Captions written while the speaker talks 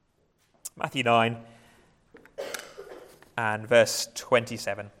Matthew 9 and verse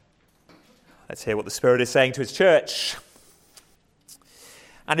 27. Let's hear what the Spirit is saying to his church.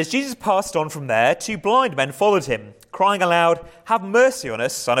 And as Jesus passed on from there, 2 blind men followed him, crying aloud, "Have mercy on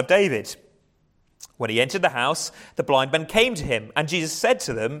us, Son of David." When he entered the house, the blind men came to him, and Jesus said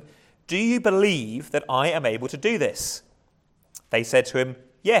to them, "Do you believe that I am able to do this?" They said to him,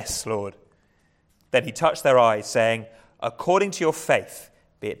 "Yes, Lord." Then he touched their eyes, saying, "According to your faith,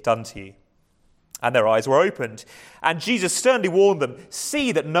 be it done to you." And their eyes were opened. And Jesus sternly warned them,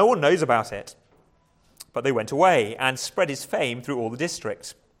 "See that no one knows about it." But they went away and spread his fame through all the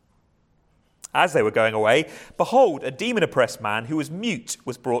district. As they were going away, behold, a demon-oppressed man who was mute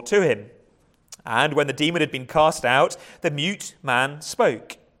was brought to him. And when the demon had been cast out, the mute man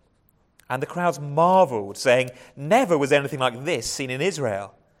spoke. And the crowds marveled, saying, "Never was anything like this seen in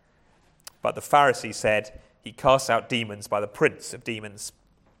Israel." But the Pharisees said, "He casts out demons by the prince of demons."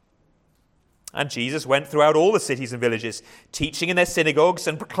 And Jesus went throughout all the cities and villages, teaching in their synagogues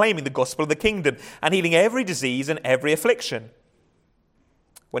and proclaiming the gospel of the kingdom, and healing every disease and every affliction.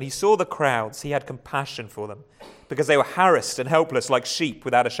 When he saw the crowds, he had compassion for them, because they were harassed and helpless like sheep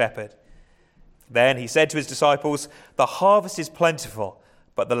without a shepherd. Then he said to his disciples, "The harvest is plentiful,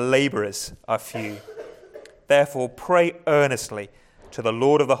 but the laborers are few. Therefore pray earnestly to the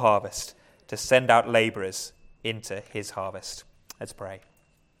Lord of the harvest to send out laborers into his harvest." Let's pray.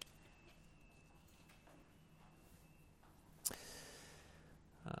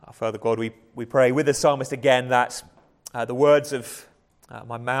 Our Father God, we pray with the psalmist again that the words of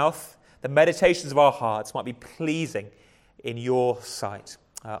my mouth, the meditations of our hearts might be pleasing in your sight,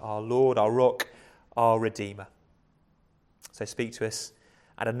 our Lord, our rock, our Redeemer. So speak to us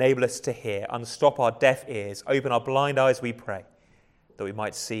and enable us to hear. Unstop our deaf ears, open our blind eyes, we pray, that we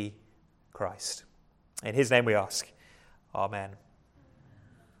might see Christ. In his name we ask. Amen.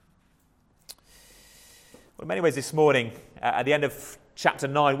 Well, in many ways this morning, at the end of chapter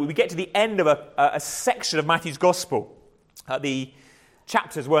 9, we get to the end of a section of Matthew's Gospel. The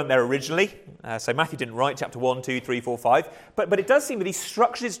chapters weren't there originally, so Matthew didn't write chapter 1, 2, 3, 4, 5, but it does seem that he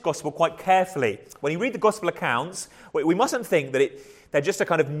structured his Gospel quite carefully. When you read the Gospel accounts, we mustn't think that they're just a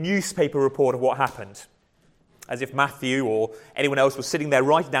kind of newspaper report of what happened, as if Matthew or anyone else was sitting there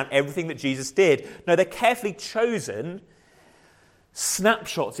writing down everything that Jesus did. No, they're carefully chosen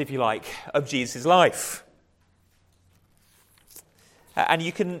snapshots, if you like, of Jesus' life. And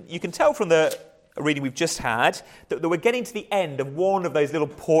you can tell from the reading we've just had that we're getting to the end of one of those little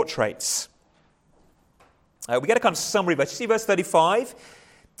portraits. We get a kind of summary verse. You see verse 35?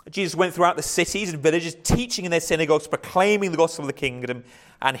 Jesus went throughout the cities and villages, teaching in their synagogues, proclaiming the gospel of the kingdom,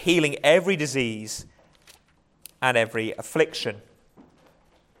 and healing every disease and every affliction.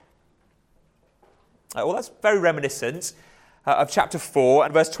 Well, that's very reminiscent of chapter 4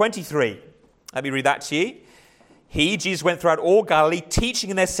 and verse 23. Let me read that to you. He, Jesus, went throughout all Galilee, teaching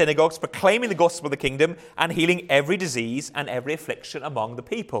in their synagogues, proclaiming the gospel of the kingdom, and healing every disease and every affliction among the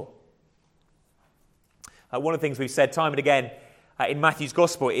people. One of the things we've said time and again in Matthew's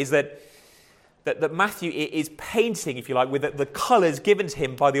gospel is that Matthew is painting, if you like, with the colours given to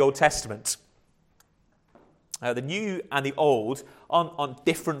him by the Old Testament. The New and the Old on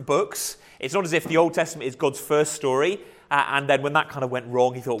different books. It's not as if the Old Testament is God's first story, and then when that kind of went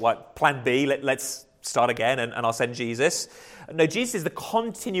wrong, he thought, well, plan B, let's start again, and I'll send Jesus. No, Jesus is the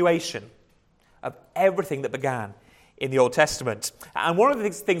continuation of everything that began in the Old Testament. And one of the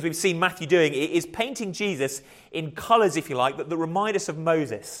things we've seen Matthew doing is painting Jesus in colours, if you like, that remind us of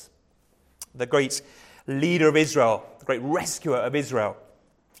Moses, the great leader of Israel, the great rescuer of Israel.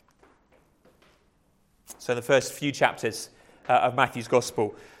 So in the first few chapters of Matthew's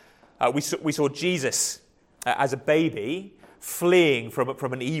Gospel, we saw Jesus as a baby fleeing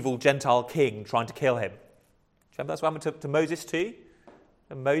from an evil Gentile king trying to kill him. Do you remember that's what happened to Moses too?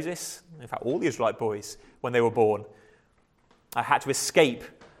 And Moses, in fact all the Israelite boys, when they were born, had to escape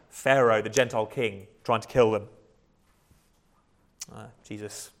Pharaoh, the Gentile king, trying to kill them.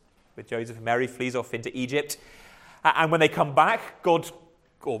 Jesus, with Joseph and Mary, flees off into Egypt. And when they come back, God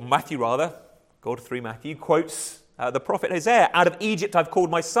through Matthew, quotes the prophet Hosea, "Out of Egypt I've called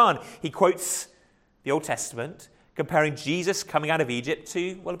my son." He quotes the Old Testament, comparing Jesus coming out of Egypt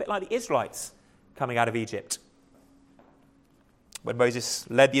to, well, a bit like the Israelites coming out of Egypt. When Moses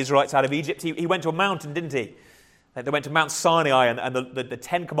led the Israelites out of Egypt, he went to a mountain, didn't he? They went to Mount Sinai, and the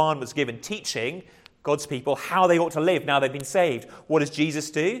Ten Commandments given, teaching God's people how they ought to live now they've been saved. What does Jesus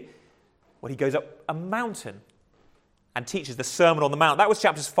do? Well, he goes up a mountain and teaches the Sermon on the Mount. That was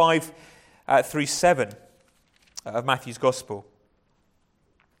chapters 5 through 7 of Matthew's Gospel.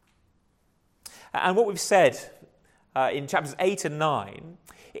 And what we've said in chapters 8 and 9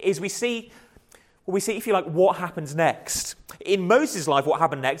 is we see, if you like, what happens next. In Moses' life, what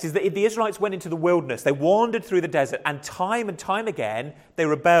happened next is that the Israelites went into the wilderness. They wandered through the desert, and time again, they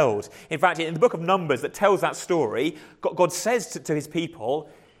rebelled. In fact, in the book of Numbers that tells that story, God says to his people,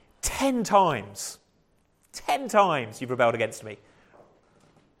 10 times you've rebelled against me.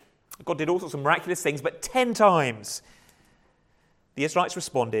 God did all sorts of miraculous things, but 10 times the Israelites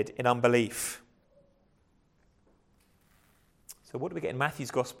responded in unbelief. So what do we get in Matthew's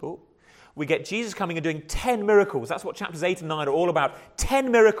Gospel? We get Jesus coming and doing 10 miracles. That's what chapters 8 and 9 are all about.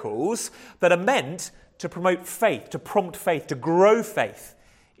 10 miracles that are meant to promote faith, to prompt faith, to grow faith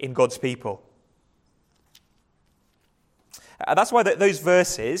in God's people. That's why those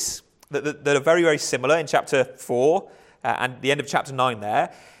verses that are very, very similar in chapter 4 and the end of chapter 9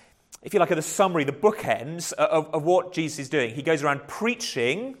 there, if you like, are the summary, the bookends of what Jesus is doing. He goes around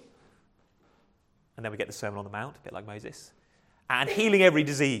preaching, and then we get the Sermon on the Mount, a bit like Moses, and healing every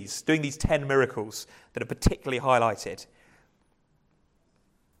disease, doing these 10 miracles that are particularly highlighted.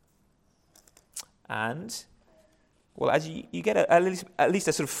 And, well, as you get at least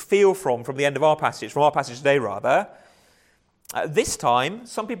a sort of feel from the end of our passage, from our passage today rather, this time,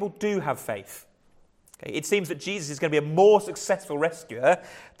 some people do have faith. Okay, it seems that Jesus is going to be a more successful rescuer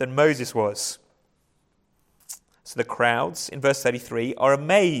than Moses was. So the crowds, in verse 33, are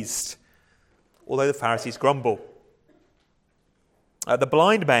amazed, although the Pharisees grumble. The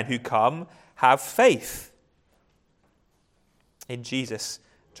blind men who come have faith in Jesus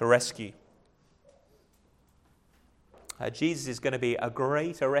to rescue. Jesus is going to be a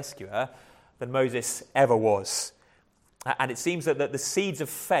greater rescuer than Moses ever was. And it seems that the seeds of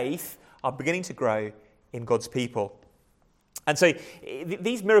faith are beginning to grow in God's people. And so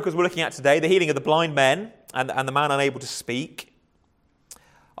these miracles we're looking at today, the healing of the blind men and the man unable to speak,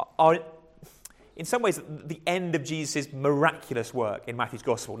 are in some ways the end of Jesus' miraculous work in Matthew's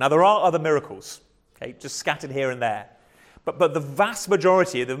Gospel. Now, there are other miracles, okay, just scattered here and there. But the vast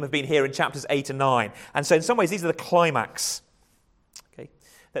majority of them have been here in chapters 8 and 9. And so in some ways, these are the climax. Okay?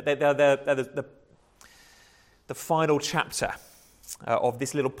 They're the final chapter of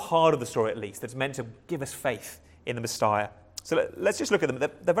this little part of the story, at least, that's meant to give us faith in the Messiah. So let's just look at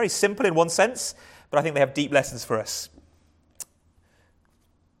them. They're very simple in one sense, but I think they have deep lessons for us.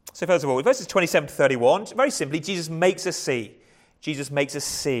 So first of all, verses 27 to 31, very simply, Jesus makes us see. Jesus makes us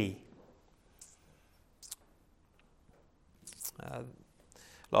see.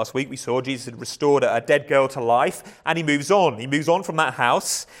 Last week we saw Jesus had restored a dead girl to life, and he moves on. He moves on from that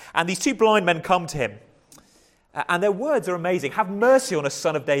house, and these two blind men come to him. And their words are amazing. Have mercy on us,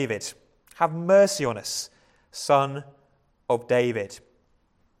 son of David. Have mercy on us, son of David.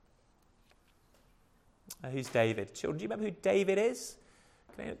 Who's David? Children, do you remember who David is?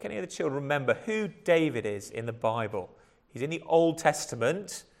 Can any of the children remember who David is in the Bible? He's in the Old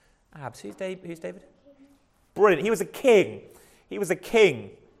Testament. Who's David? Brilliant. He was a king. He was a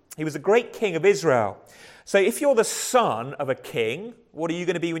king. He was a great king of Israel. So if you're the son of a king, what are you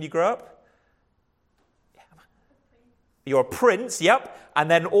going to be when you grow up? You're a prince, yep.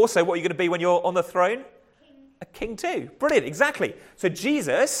 And then also, what are you going to be when you're on the throne? A king too. Brilliant, exactly. So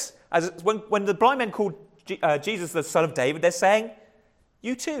Jesus, when the blind men called Jesus the son of David, they're saying,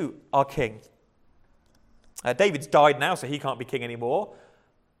 you too are king. David's died now, so he can't be king anymore.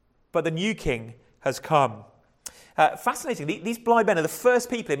 But the new king has come. Fascinating. These blind men are the first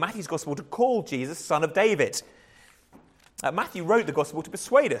people in Matthew's Gospel to call Jesus son of David. Matthew wrote the Gospel to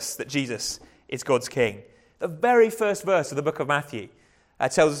persuade us that Jesus is God's king. The very first verse of the book of Matthew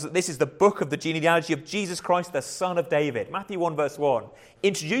tells us that this is the book of the genealogy of Jesus Christ, the son of David. Matthew 1 verse 1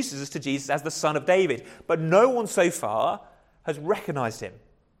 introduces us to Jesus as the son of David. But no one so far has recognized him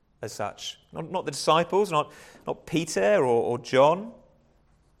as such. Not the disciples, not Peter or John.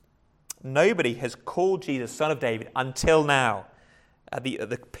 Nobody has called Jesus son of David until now, at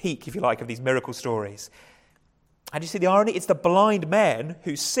the peak, if you like, of these miracle stories. And you see the irony? It's the blind men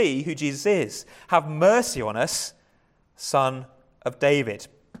who see who Jesus is. Have mercy on us, son of David.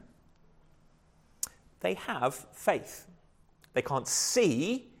 They have faith. They can't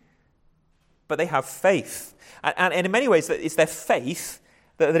see, but they have faith. And in many ways, it's their faith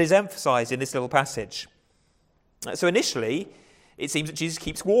that is emphasized in this little passage. So initially, it seems that Jesus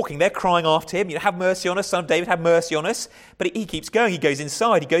keeps walking. They're crying after him, have mercy on us, son of David, have mercy on us. But he keeps going. He goes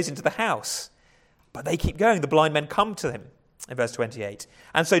inside. He goes into the house. But they keep going. The blind men come to him in verse 28.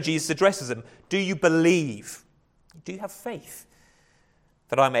 And so Jesus addresses them. Do you believe? Do you have faith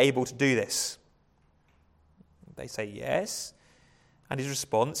that I'm able to do this? They say yes. And his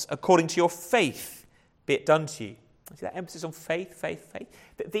response, according to your faith, be it done to you. See that emphasis on faith, faith, faith?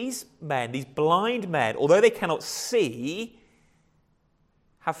 That these men, these blind men, although they cannot see,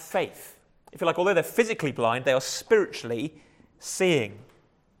 have faith. If you like, although they're physically blind, they are spiritually seeing.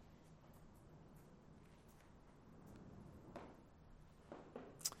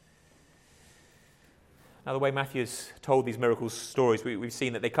 Now, the way Matthew's told these miracle stories, we've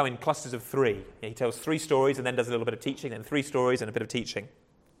seen that they come in clusters of three. He tells 3 stories and then does a little bit of teaching, then 3 stories and a bit of teaching.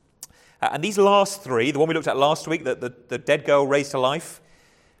 And these last 3, the one we looked at last week, the dead girl raised to life,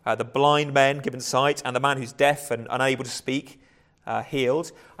 the blind men given sight, and the man who's deaf and unable to speak,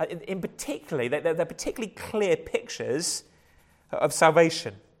 healed. In particular, they're particularly clear pictures of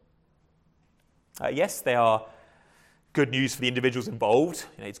salvation. Yes, they are good news for the individuals involved.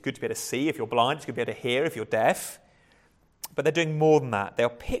 It's good to be able to see if you're blind. It's good to be able to hear if you're deaf. But they're doing more than that. They are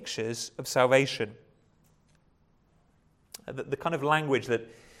pictures of salvation. The kind of language that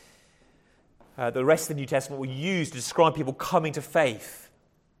the rest of the New Testament will use to describe people coming to faith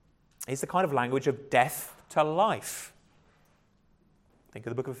is the kind of language of death to life. Think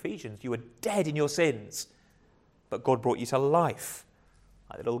of the book of Ephesians. You were dead in your sins, but God brought you to life.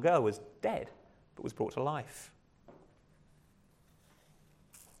 Like the little girl was dead, but was brought to life.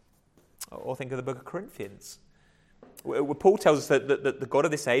 Or think of the book of Corinthians, where Paul tells us that the God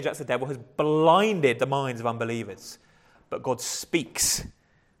of this age, that's the devil, has blinded the minds of unbelievers. But God speaks.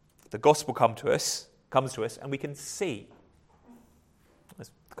 The gospel comes to us, and we can see.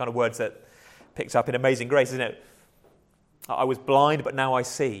 That's the kind of words that picked up in Amazing Grace, isn't it? I was blind, but now I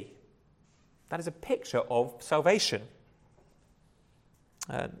see. That is a picture of salvation.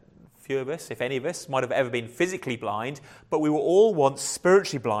 Few of us, if any of us, might have ever been physically blind, but we were all once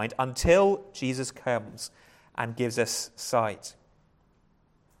spiritually blind until Jesus comes and gives us sight.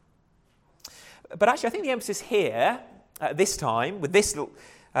 But actually, I think the emphasis here, this time, with this little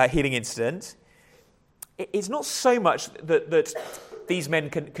healing incident, is not so much that these men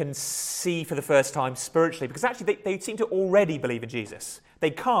can see for the first time spiritually, because actually they seem to already believe in Jesus.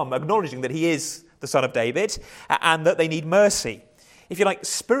 They come acknowledging that he is the Son of David and that they need mercy. If you like,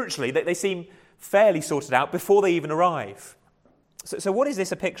 spiritually, they seem fairly sorted out before they even arrive. So what is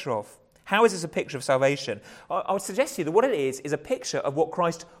this a picture of? How is this a picture of salvation? I would suggest to you that what it is a picture of what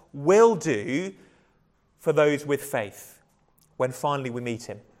Christ will do for those with faith when finally we meet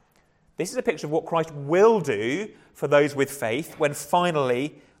him. This is a picture of what Christ will do for those with faith when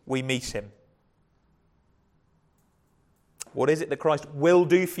finally we meet him. What is it that Christ will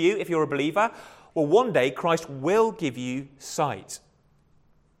do for you if you're a believer? Well, one day Christ will give you sight.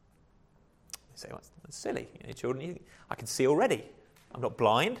 You say, well, that's silly. Children, I can see already. I'm not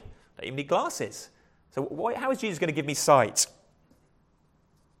blind. I don't even need glasses. So how is Jesus going to give me sight?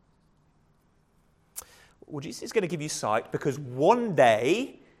 Well, Jesus is going to give you sight because one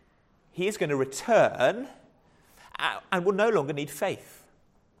day he is going to return and will no longer need faith.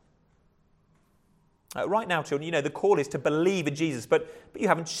 Right now, children, the call is to believe in Jesus, but you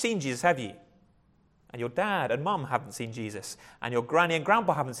haven't seen Jesus, have you? And your dad and mum haven't seen Jesus, and your granny and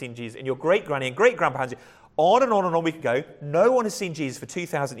grandpa haven't seen Jesus, and your great-granny and great-grandpa haven't seen. On and on and on we could go. No one has seen Jesus for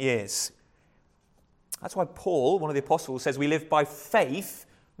 2,000 years. That's why Paul, one of the apostles, says we live by faith,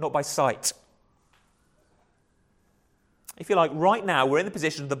 not by sight. If you like, right now we're in the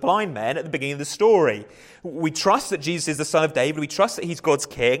position of the blind men at the beginning of the story. We trust that Jesus is the Son of David. We trust that he's God's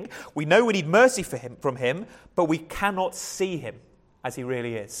King. We know we need mercy from him, but we cannot see him as he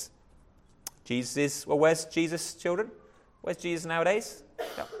really is. Jesus is, well, where's Jesus, children? Where's Jesus nowadays?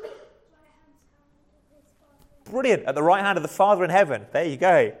 Yeah. Brilliant, at the right hand of the Father in heaven. There you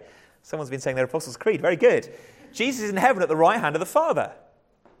go. Someone's been saying their Apostles' Creed. Very good. Jesus is in heaven at the right hand of the Father.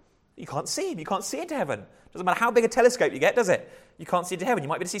 You can't see him. You can't see into heaven. Doesn't matter how big a telescope you get, does it? You can't see into heaven. You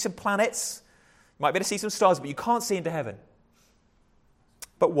might be able to see some planets. You might be able to see some stars, but you can't see into heaven.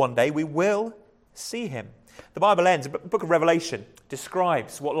 But one day we will see him. The Bible ends, the book of Revelation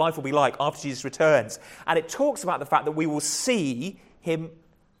describes what life will be like after Jesus returns. And it talks about the fact that we will see him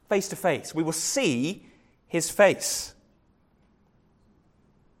face to face. We will see his face.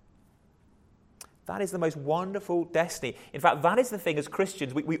 That is the most wonderful destiny. In fact, that is the thing as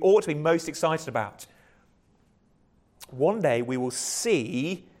Christians we ought to be most excited about. One day we will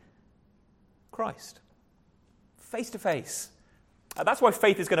see Christ face to face. That's why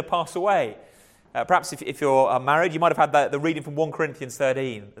faith is going to pass away. Perhaps if you're married, you might have had the reading from 1 Corinthians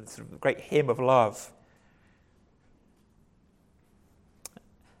 13, the great hymn of love.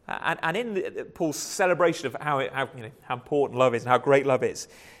 And in Paul's celebration of how important love is and how great love is,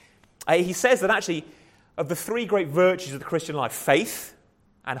 he says that actually of the 3 great virtues of the Christian life, faith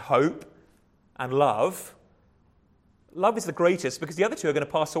and hope and love is the greatest because the other 2 are going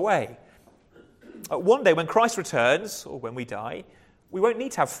to pass away. One day when Christ returns, or when we die, we won't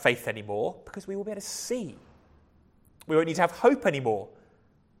need to have faith anymore because we will be able to see. We won't need to have hope anymore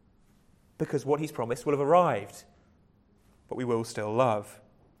because what he's promised will have arrived, but we will still love.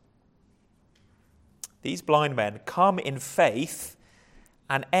 These blind men come in faith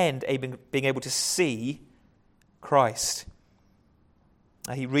and end being able to see Christ.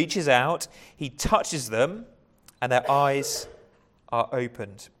 He reaches out, he touches them, and their eyes are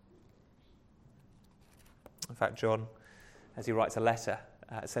opened. In fact, John, as he writes a letter,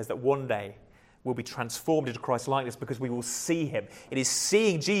 says that one day we'll be transformed into Christ's likeness because we will see him. It is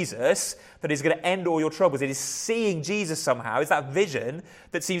seeing Jesus that is going to end all your troubles. It is seeing Jesus somehow. It's that vision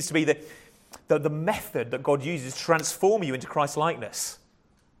that seems to be the method that God uses to transform you into Christ's likeness.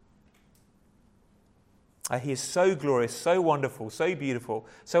 He is so glorious, so wonderful, so beautiful,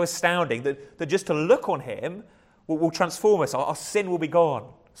 so astounding that just to look on him will transform us. Our sin will be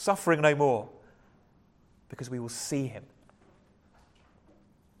gone, suffering no more, because we will see him.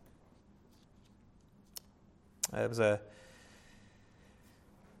 There was a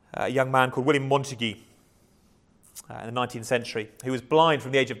young man called William Montague in the 19th century who was blind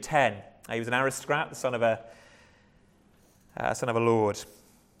from the age of 10. He was an aristocrat, the son of a lord.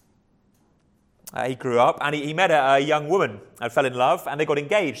 He grew up and he met a young woman and fell in love, and they got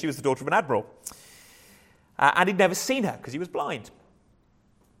engaged. She was the daughter of an admiral. And he'd never seen her because he was blind.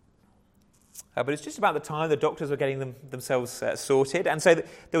 But it's just about the time the doctors were getting themselves sorted, and so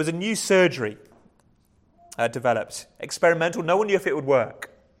there was a new surgery developed. Experimental, no one knew if it would work.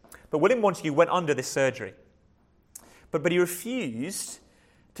 But William Montague went under this surgery. But he refused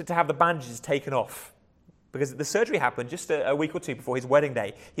to have the bandages taken off, because the surgery happened just a week or two before his wedding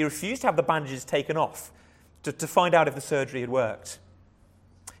day. He refused to have the bandages taken off to find out if the surgery had worked.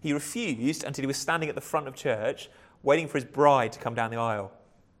 He refused until he was standing at the front of church waiting for his bride to come down the aisle.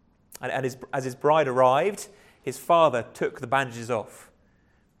 And as his bride arrived, his father took the bandages off,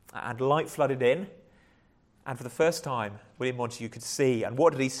 and light flooded in, and for the first time William Montague could see. And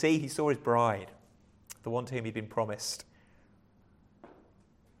what did he see? He saw his bride, the one to whom he'd been promised.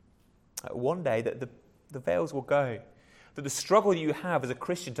 One day that the veils will go, that the struggle you have as a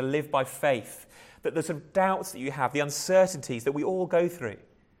Christian to live by faith, that the sort of doubts that you have, the uncertainties that we all go through,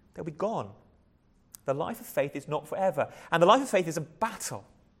 they'll be gone. The life of faith is not forever. And the life of faith is a battle.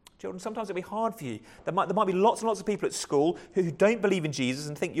 Children, sometimes it'll be hard for you. There might be lots and lots of people at school who don't believe in Jesus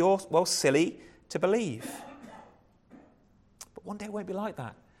and think you're, well, silly to believe. But one day it won't be like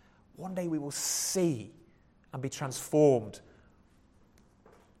that. One day we will see and be transformed.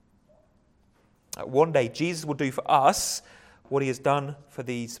 One day Jesus will do for us what he has done for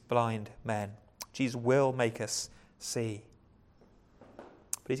these blind men. Jesus will make us see.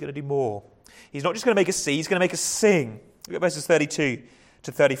 But he's going to do more. He's not just going to make us see, he's going to make us sing. Look at verses 32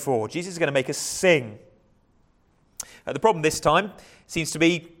 to 34. Jesus is going to make us sing. The problem this time seems to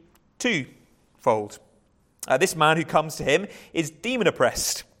be twofold. This man who comes to him is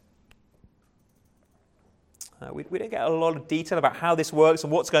demon-oppressed. We don't get a lot of detail about how this works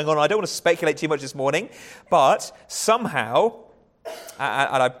and what's going on. I don't want to speculate too much this morning, but somehow,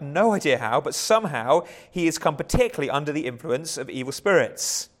 and I've no idea how, but somehow he has come particularly under the influence of evil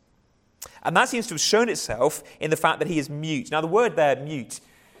spirits. And that seems to have shown itself in the fact that he is mute. Now, the word there, mute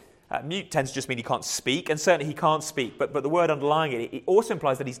tends to just mean he can't speak, and certainly he can't speak, but the word underlying it also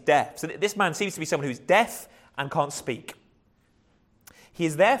implies that he's deaf. So this man seems to be someone who's deaf and can't speak. He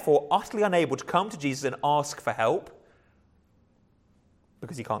is therefore utterly unable to come to Jesus and ask for help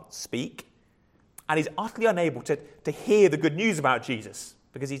because he can't speak. And he's utterly unable to hear the good news about Jesus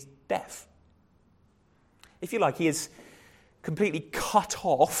because he's deaf. If you like, he is completely cut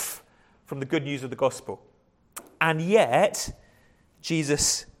off from the good news of the gospel. And yet,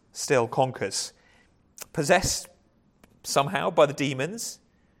 Jesus still conquers. Possessed somehow by the demons,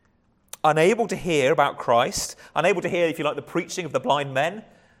 unable to hear about Christ, unable to hear, if you like, the preaching of the blind men,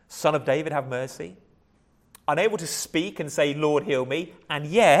 Son of David, have mercy, unable to speak and say, Lord, heal me, and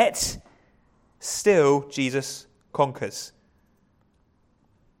yet, still, Jesus conquers.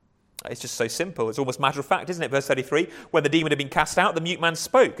 It's just so simple. It's almost matter of fact, isn't it? Verse 33, when the demon had been cast out, the mute man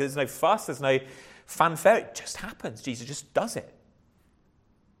spoke. There's no fuss, there's no fanfare. It just happens. Jesus just does it.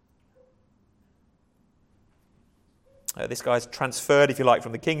 This guy's transferred, if you like,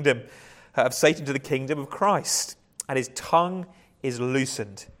 from the kingdom of Satan to the kingdom of Christ. And his tongue is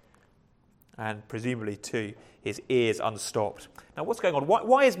loosened. And presumably, too, his ears unstopped. Now, what's going on?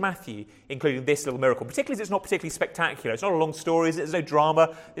 Why is Matthew including this little miracle? Particularly as it's not particularly spectacular. It's not a long story, is it? There's no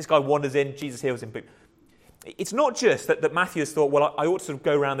drama. This guy wanders in, Jesus heals him. But it's not just that Matthew has thought, well, I ought to sort of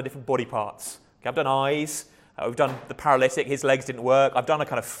go around the different body parts. Okay, I've done eyes. We've done the paralytic. His legs didn't work. I've done a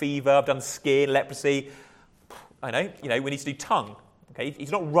kind of fever. I've done skin, leprosy. I know, we need to do tongue. Okay,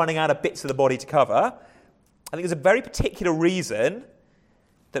 he's not running out of bits of the body to cover. I think there's a very particular reason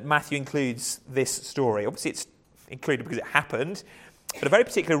that Matthew includes this story? Obviously, it's included because it happened, but a very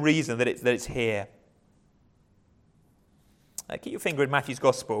particular reason that it's here. Keep your finger in Matthew's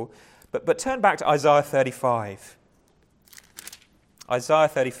Gospel, but turn back to Isaiah 35. Isaiah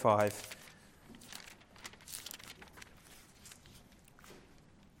 35.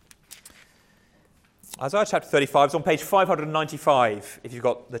 Isaiah chapter 35 is on page 595, if you've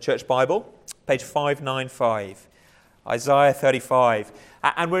got the church Bible. Page 595. Isaiah 35.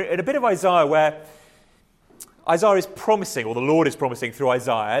 And we're in a bit of Isaiah where Isaiah is promising, or the Lord is promising through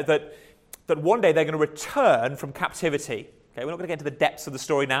Isaiah, that one day they're going to return from captivity. Okay, we're not going to get into the depths of the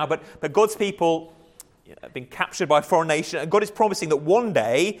story now, but God's people have been captured by a foreign nation, and God is promising that one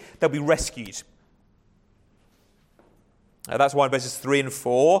day they'll be rescued. That's why in verses 3 and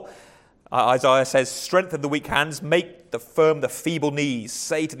 4, Isaiah says, "Strengthen the weak hands, make firm the feeble knees.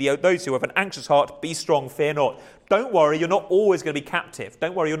 Say to those who have an anxious heart, be strong, fear not." Don't worry, you're not always going to be captive.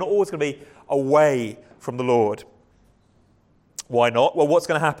 Don't worry, you're not always going to be away from the Lord. Why not? Well, what's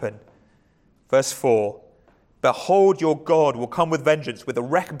going to happen? Verse 4, "Behold, your God will come with vengeance, with the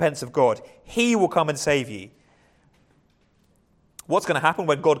recompense of God. He will come and save you." What's going to happen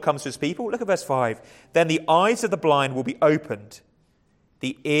when God comes to his people? Look at verse 5. "Then the eyes of the blind will be opened,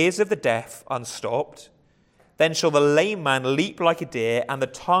 the ears of the deaf unstopped. Then shall the lame man leap like a deer, and the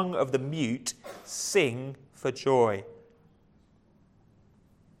tongue of the mute sing for joy."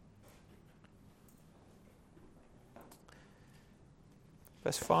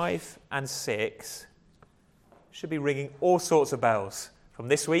 Verse 5 and 6 should be ringing all sorts of bells from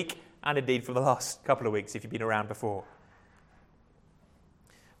this week and indeed from the last couple of weeks if you've been around before.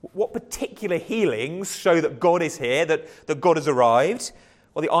 What particular healings show that God is here, that God has arrived?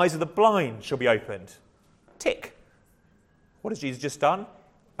 Well, the eyes of the blind shall be opened. Tick. What has Jesus just done?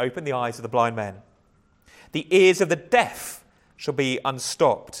 Opened the eyes of the blind men. The ears of the deaf shall be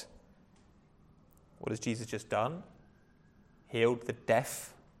unstopped. What has Jesus just done? Healed the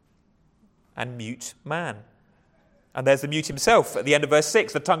deaf and mute man. And there's the mute himself at the end of verse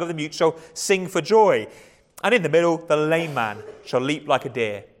 6. "The tongue of the mute shall sing for joy." And in the middle, "the lame man shall leap like a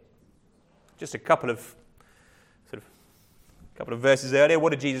deer." Just a couple of verses earlier, what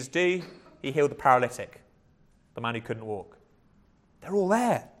did Jesus do? He healed the paralytic, the man who couldn't walk. They're all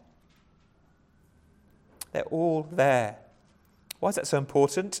there. They're all there. Why is that so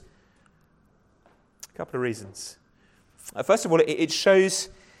important? A couple of reasons. First of all, it shows,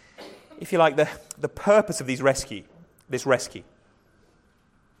 if you like, the purpose of this rescue.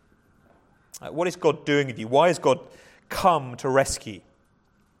 What is God doing with you? Why has God come to rescue?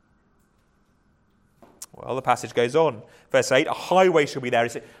 Well, the passage goes on. Verse 8, "A highway shall be there."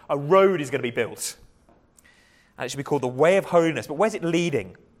 A road is going to be built. And it should be called the way of holiness. But where's it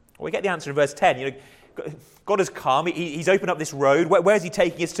leading? Well, we get the answer in verse 10. God has come. He's opened up this road. Where's he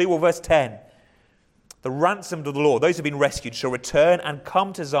taking us to? Well, verse 10. "The ransomed of the Lord, those who have been rescued, shall return and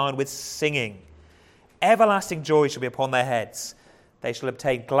come to Zion with singing. Everlasting joy shall be upon their heads. They shall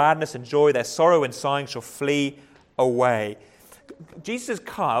obtain gladness and joy. Their sorrow and sighing shall flee away." Jesus has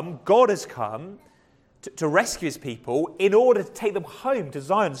come, God has come, to rescue his people in order to take them home to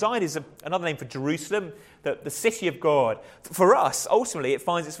Zion. Zion is another name for Jerusalem, the city of God. For us, ultimately, it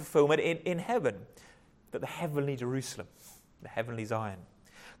finds its fulfillment in heaven, the heavenly Jerusalem, the heavenly Zion.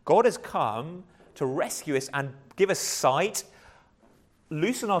 God has come to rescue us and give us sight,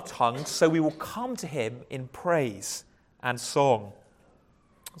 loosen our tongues, so we will come to him in praise and song.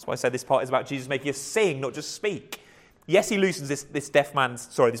 That's why I said this part is about Jesus making us sing, not just speak. Yes, he loosens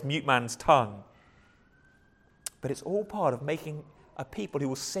this mute man's tongue. But it's all part of making a people who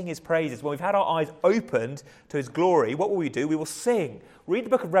will sing his praises. When we've had our eyes opened to his glory, what will we do? We will sing. Read the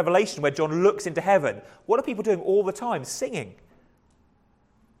book of Revelation where John looks into heaven. What are people doing all the time? Singing.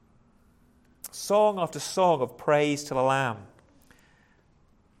 Song after song of praise to the Lamb.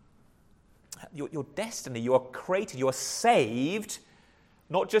 Your destiny, you are created, you are saved,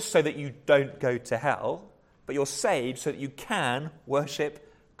 not just so that you don't go to hell, but you're saved so that you can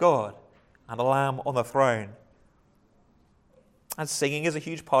worship God and the Lamb on the throne. And singing is a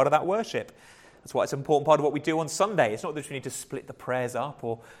huge part of that worship. That's why it's an important part of what we do on Sunday. It's not that we need to split the prayers up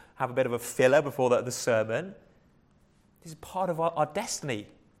or have a bit of a filler before the sermon. This is part of our destiny.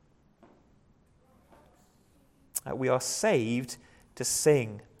 We are saved to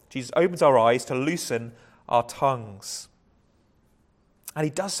sing. Jesus opens our eyes to loosen our tongues. And he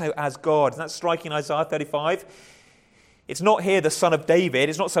does so as God. Isn't that striking in Isaiah 35? It's not here the son of David.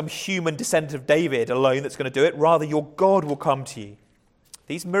 It's not some human descendant of David alone that's going to do it. Rather, your God will come to you.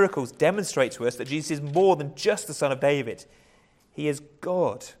 These miracles demonstrate to us that Jesus is more than just the son of David. He is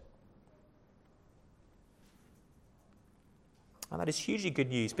God. And that is hugely good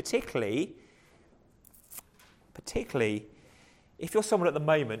news, particularly if you're someone at the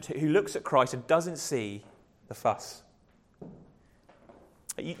moment who looks at Christ and doesn't see the fuss.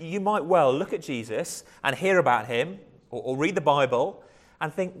 You might well look at Jesus and hear about him or read the Bible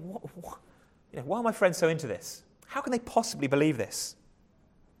and think, why are my friends so into this? How can they possibly believe this?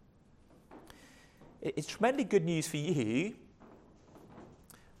 It's tremendously good news for you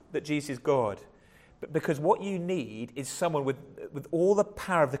that Jesus is God. But because what you need is someone with all the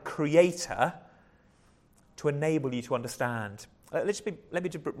power of the Creator to enable you to understand. Let me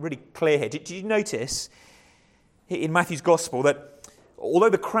just be really clear here. Did you notice in Matthew's Gospel that although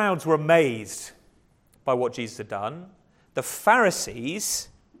the crowds were amazed by what Jesus had done, the Pharisees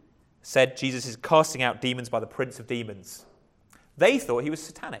said Jesus is casting out demons by the prince of demons. They thought he was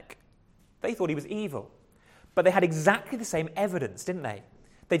satanic. They thought he was evil. But they had exactly the same evidence, didn't they?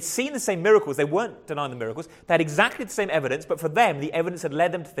 They'd seen the same miracles. They weren't denying the miracles. They had exactly the same evidence, but for them, the evidence had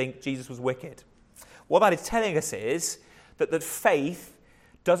led them to think Jesus was wicked. What that is telling us is that faith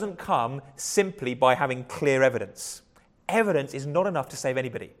doesn't come simply by having clear evidence. Evidence is not enough to save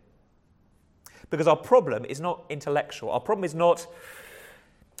anybody. Because our problem is not intellectual. Our problem is not,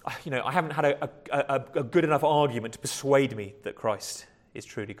 I haven't had a good enough argument to persuade me that Christ is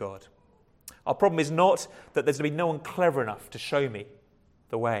truly God. Our problem is not that there's going to be no one clever enough to show me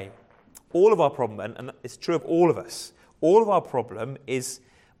the way. All of our problem, and it's true of all of us, all of our problem is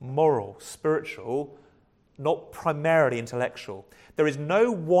moral, spiritual, not primarily intellectual. There is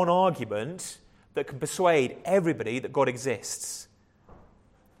no one argument that can persuade everybody that God exists.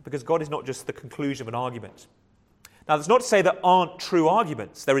 Because God is not just the conclusion of an argument. Now, that's not to say there aren't true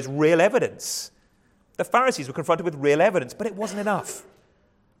arguments. There is real evidence. The Pharisees were confronted with real evidence, but it wasn't enough.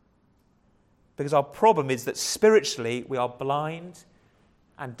 Because our problem is that spiritually we are blind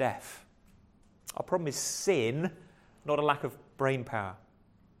and deaf. Our problem is sin, not a lack of brain power.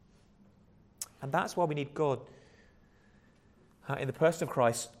 And that's why we need God, in the person of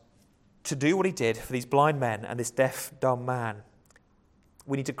Christ, to do what he did for these blind men and this deaf, dumb man.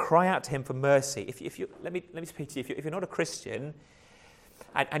 We need to cry out to him for mercy. If you let me speak to you. If you're not a Christian,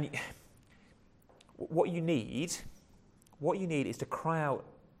 and what you need is to cry out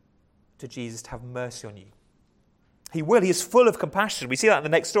to Jesus to have mercy on you. He will. He is full of compassion. We see that in the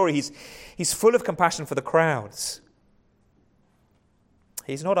next story. He's full of compassion for the crowds.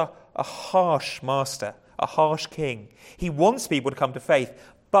 He's not a harsh master, a harsh king. He wants people to come to faith,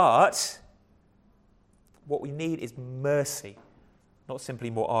 but what we need is mercy, not simply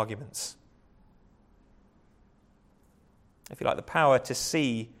more arguments. If you like, the power to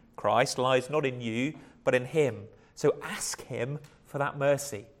see Christ lies not in you, but in him. So ask him for that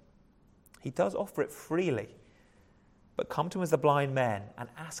mercy. He does offer it freely. But come to him as the blind men and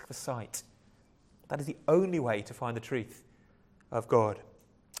ask for sight. That is the only way to find the truth of God.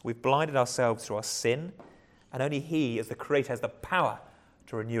 We've blinded ourselves through our sin, and only he, as the Creator, has the power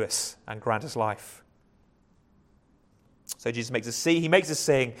to renew us and grant us life. So Jesus makes us see, he makes us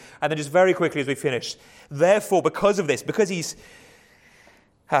sing, and then just very quickly as we finish, therefore, because of this, because he's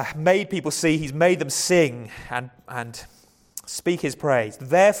made people see, he's made them sing and speak his praise.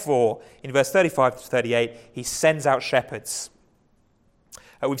 Therefore, in verse 35 to 38, he sends out shepherds.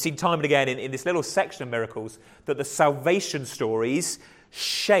 We've seen time and again in this little section of miracles that the salvation stories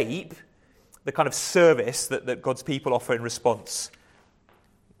shape the kind of service that God's people offer in response.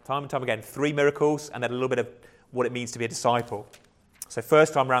 Time and time again, 3 miracles and then a little bit of what it means to be a disciple. So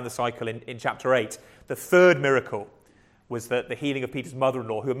first time around the cycle in chapter 8, the third miracle was the healing of Peter's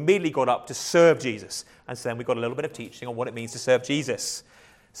mother-in-law, who immediately got up to serve Jesus. And so then we got a little bit of teaching on what it means to serve Jesus.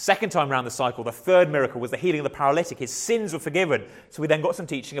 Second time around the cycle, the third miracle was the healing of the paralytic. His sins were forgiven. So we then got some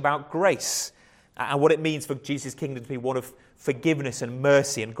teaching about grace and what it means for Jesus' kingdom to be one of forgiveness and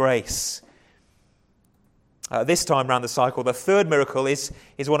mercy and grace. This time around the cycle, the third miracle is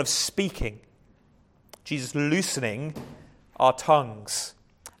one of speaking. Jesus loosening our tongues.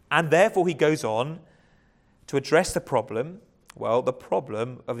 And therefore he goes on to address the problem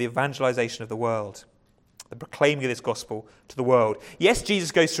of the evangelization of the world, the proclaiming of this gospel to the world. Yes, Jesus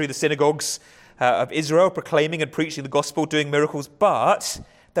goes through the synagogues of Israel, proclaiming and preaching the gospel, doing miracles, but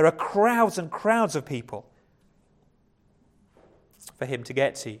there are crowds and crowds of people for him to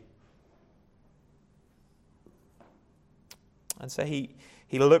get to. And so he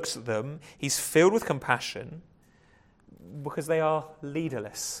looks at them, he's filled with compassion because they are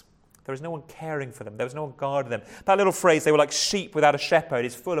leaderless. There is no one caring for them. There was no one guarding them. That little phrase, they were like sheep without a shepherd,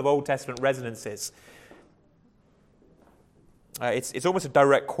 is full of Old Testament resonances. It's almost a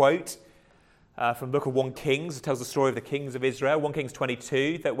direct quote from the book of 1 Kings. It tells the story of the kings of Israel. 1 Kings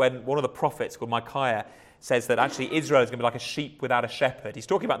 22, that when one of the prophets called Micaiah says that actually Israel is going to be like a sheep without a shepherd. He's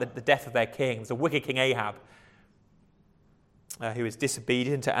talking about the death of their king. The wicked King Ahab, who is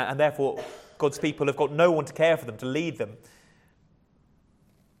disobedient, and therefore God's people have got no one to care for them, to lead them,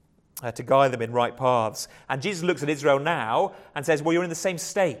 to guide them in right paths. And Jesus looks at Israel now and says, well, you're in the same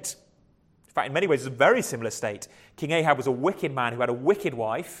state. In fact, in many ways, it's a very similar state. King Ahab was a wicked man who had a wicked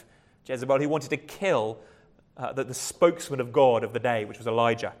wife, Jezebel, who wanted to kill the spokesman of God of the day, which was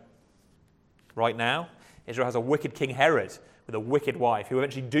Elijah. Right now, Israel has a wicked King Herod with a wicked wife who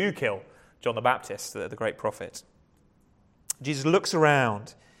eventually do kill John the Baptist, the great prophet. Jesus looks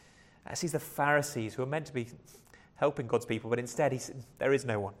around and sees the Pharisees who are meant to be helping God's people, but instead there is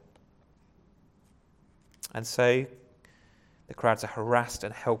no one. And so the crowds are harassed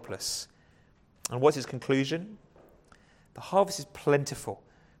and helpless. And what's his conclusion? The harvest is plentiful.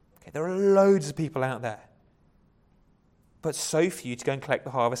 Okay, there are loads of people out there, but so few to go and collect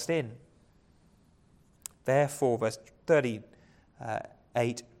the harvest in. Therefore, verse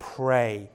 38, pray